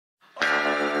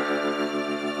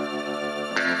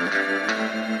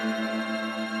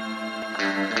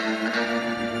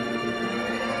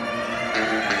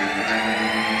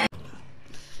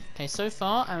so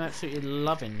far I'm absolutely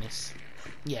loving this.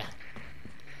 Yeah.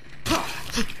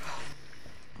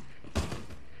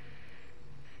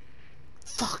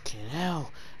 Fucking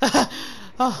hell.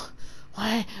 Oh,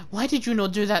 why did you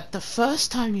not do that the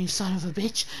first time, you son of a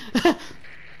bitch?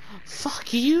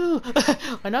 Fuck you.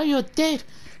 I know you're dead.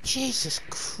 Jesus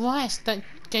Christ, that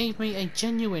gave me a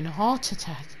genuine heart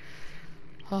attack.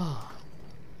 Oh,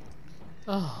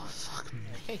 fuck me.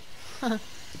 Okay, I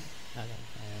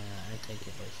take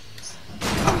it both of this.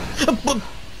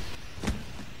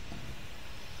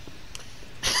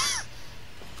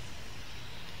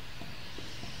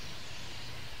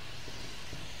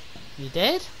 You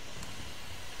dead?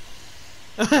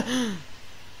 Oh.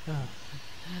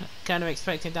 Kind of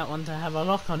expected that one to have a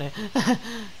lock on it.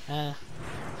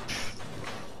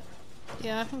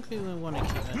 Yeah, I think we will want to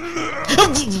keep it.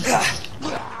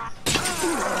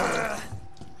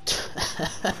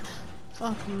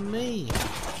 Fuck me.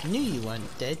 I knew you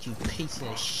weren't dead, you piece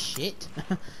of shit.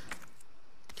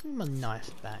 Give me my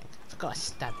knife back. I forgot I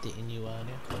stabbed it in you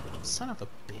earlier. Son of a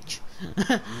bitch.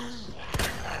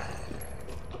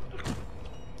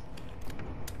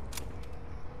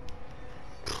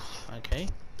 Okay.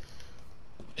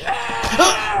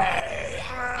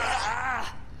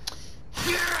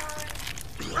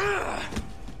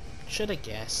 Should have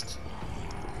guessed.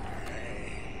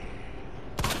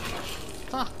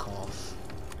 Fuck off.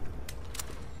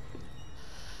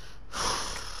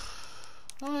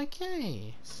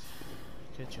 Okay.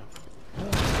 Good job.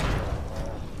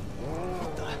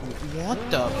 What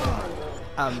the?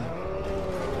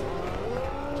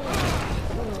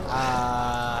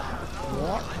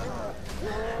 What?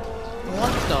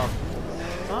 What the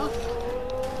fuck?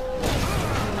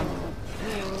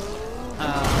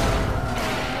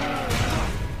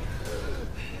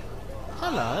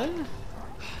 Hello?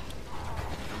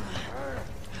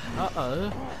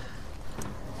 Uh-oh.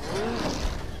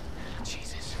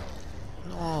 Jesus.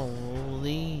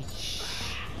 Holy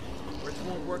Words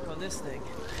won't work on this thing.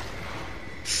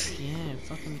 yeah,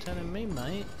 fucking telling me,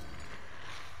 mate.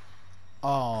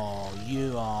 Oh,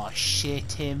 you are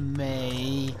shitting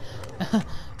me.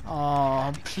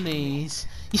 Oh, please.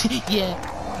 Yeah.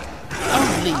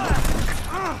 Only.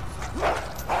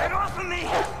 Get off of me!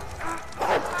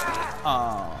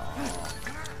 Oh.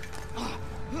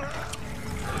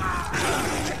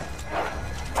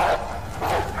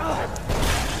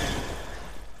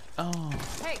 Oh.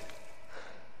 Hey,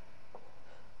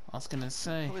 I was gonna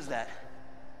say. Who was that?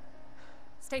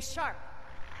 stay sharp.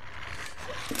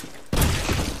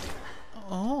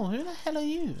 Oh, who the hell are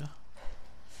you?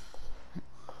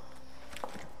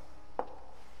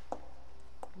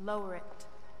 Lower it.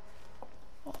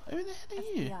 Oh, who the hell are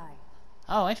you? FBI.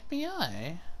 Oh,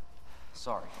 FBI.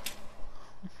 Sorry.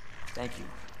 Thank you.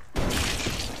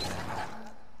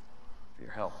 For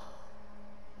your help.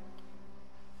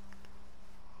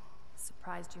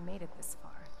 Surprised you made it this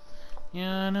far.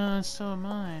 Yeah, I know, so am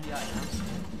I. Yeah.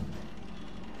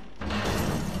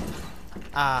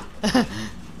 Ah.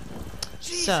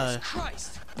 Jesus So.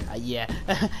 Christ! Yeah.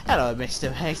 Hello, Mr.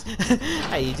 X.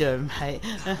 How you doing, mate?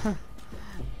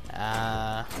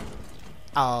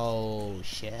 Oh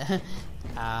shit.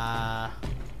 Oh,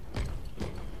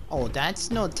 that's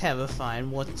not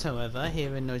terrifying whatsoever.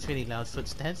 Hearing those really loud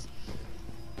footsteps.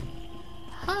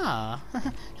 Huh.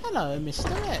 Hello,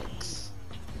 Mr. X.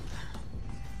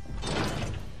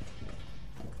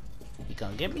 You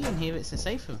can't get me in here. It's a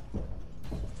safe room.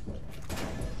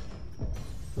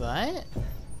 Right?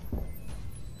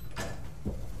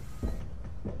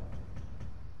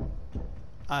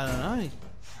 I don't know.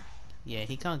 Yeah,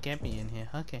 he can't get me in here.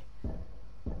 Okay.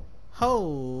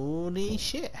 Holy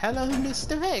shit. Hello,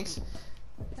 Mr. X.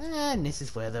 And this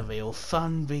is where the real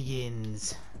fun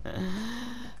begins.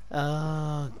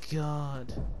 Oh,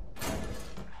 God.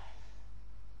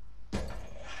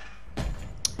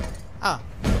 Ah.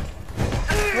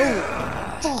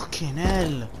 Oh, fucking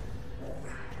hell.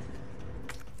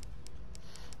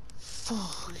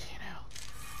 Fucking hell.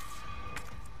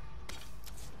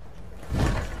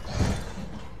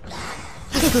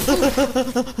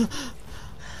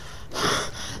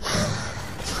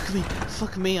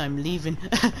 Fuck me, I'm leaving.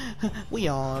 We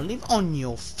are leaving. On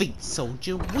your feet,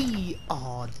 soldier. We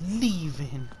are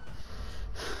leaving.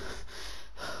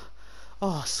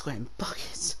 Oh, sweating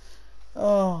buckets.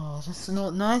 Oh, that's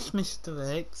not nice,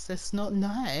 Mr. X. That's not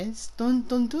nice. Don't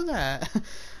do that.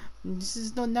 This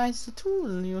is not nice at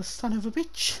all, you son of a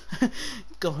bitch.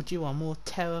 God, you are more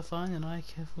terrifying than I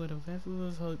would have ever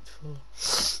have hoped for.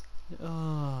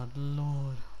 Oh,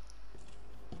 Lord.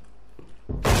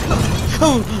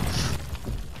 Oh!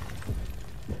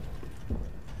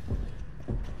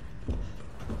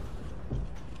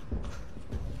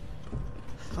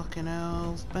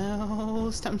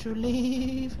 pills, time to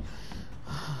leave.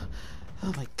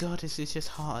 Oh my god, this is just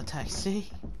heart attack, see?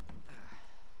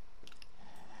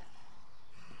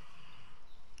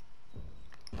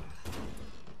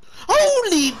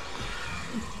 Holy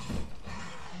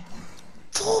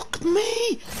fuck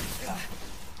me!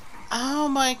 Oh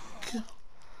my god.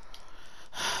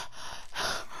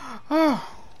 Oh.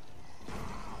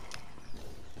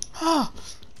 Oh.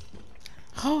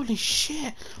 Holy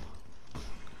shit.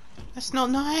 That's not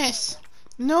nice.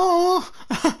 No.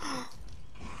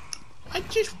 I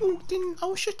just walked in. I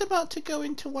was just about to go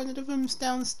into one of the rooms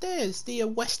downstairs, the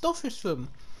West Office room.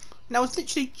 And I was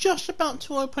literally just about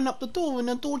to open up the door, and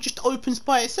the door just opens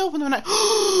by itself, and I'm like,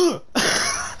 oh,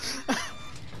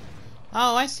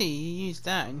 I see. You use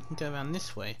that, and you can go around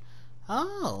this way.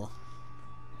 Oh.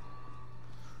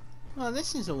 Well,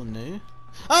 this is all new.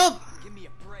 Oh. Give me a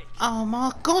break. Oh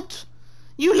my god.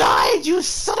 You lied, you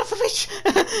son of a bitch.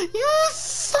 You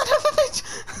son of a bitch.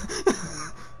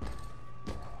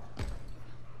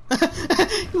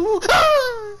 You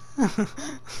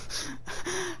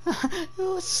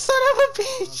son of a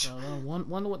bitch! I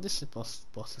wonder what this boss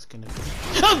is gonna be.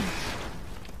 Oh!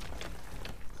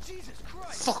 Jesus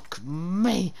Christ! Fuck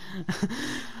me!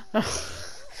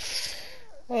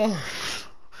 Oh.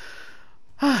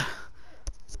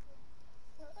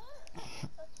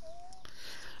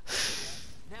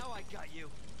 Now I got you.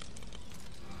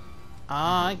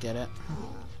 Ah, I get it.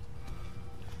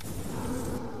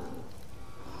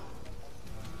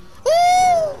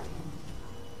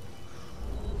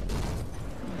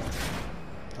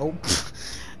 Oh.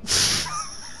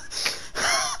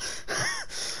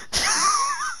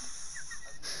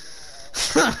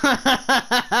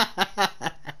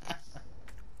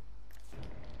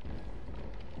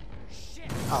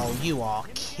 Oh, you are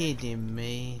kidding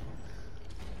me.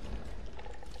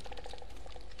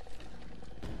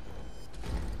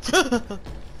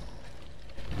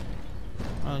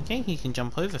 Okay, he can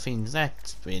jump over things.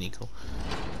 That's really cool.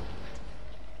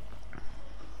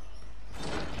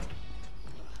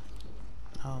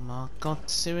 Oh my god,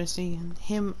 seriously?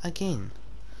 Him again?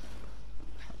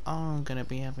 Oh, I'm gonna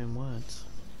be having words.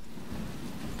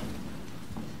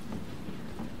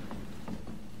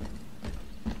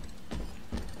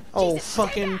 Oh,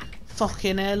 fucking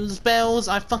hell's bells!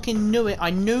 I fucking knew it.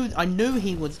 I knew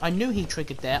he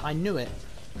triggered there. I knew it.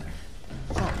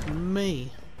 Fuck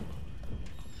me.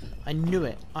 I knew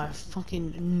it. I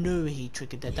fucking knew he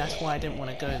triggered there. That's why I didn't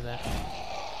want to go there.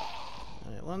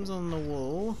 Right, one's on the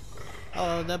wall.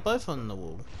 Oh, they're both on the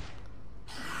wall.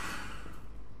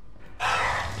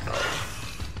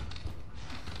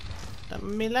 That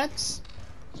me lads.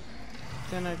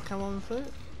 Gonna come on through.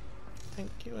 Thank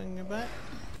you, and go back.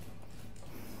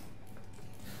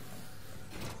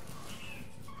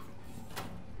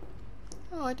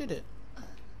 Oh, I did it.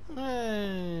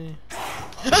 Hey.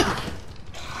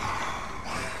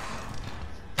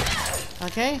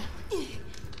 Okay.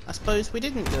 I suppose we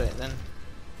didn't do it then.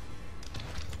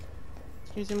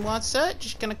 Using wide search,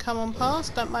 just gonna come on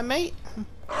past, don't mind mate.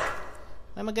 Where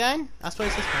am I going? I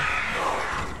suppose this way.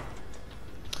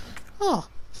 Oh,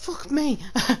 fuck me.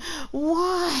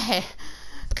 Why?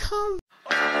 Come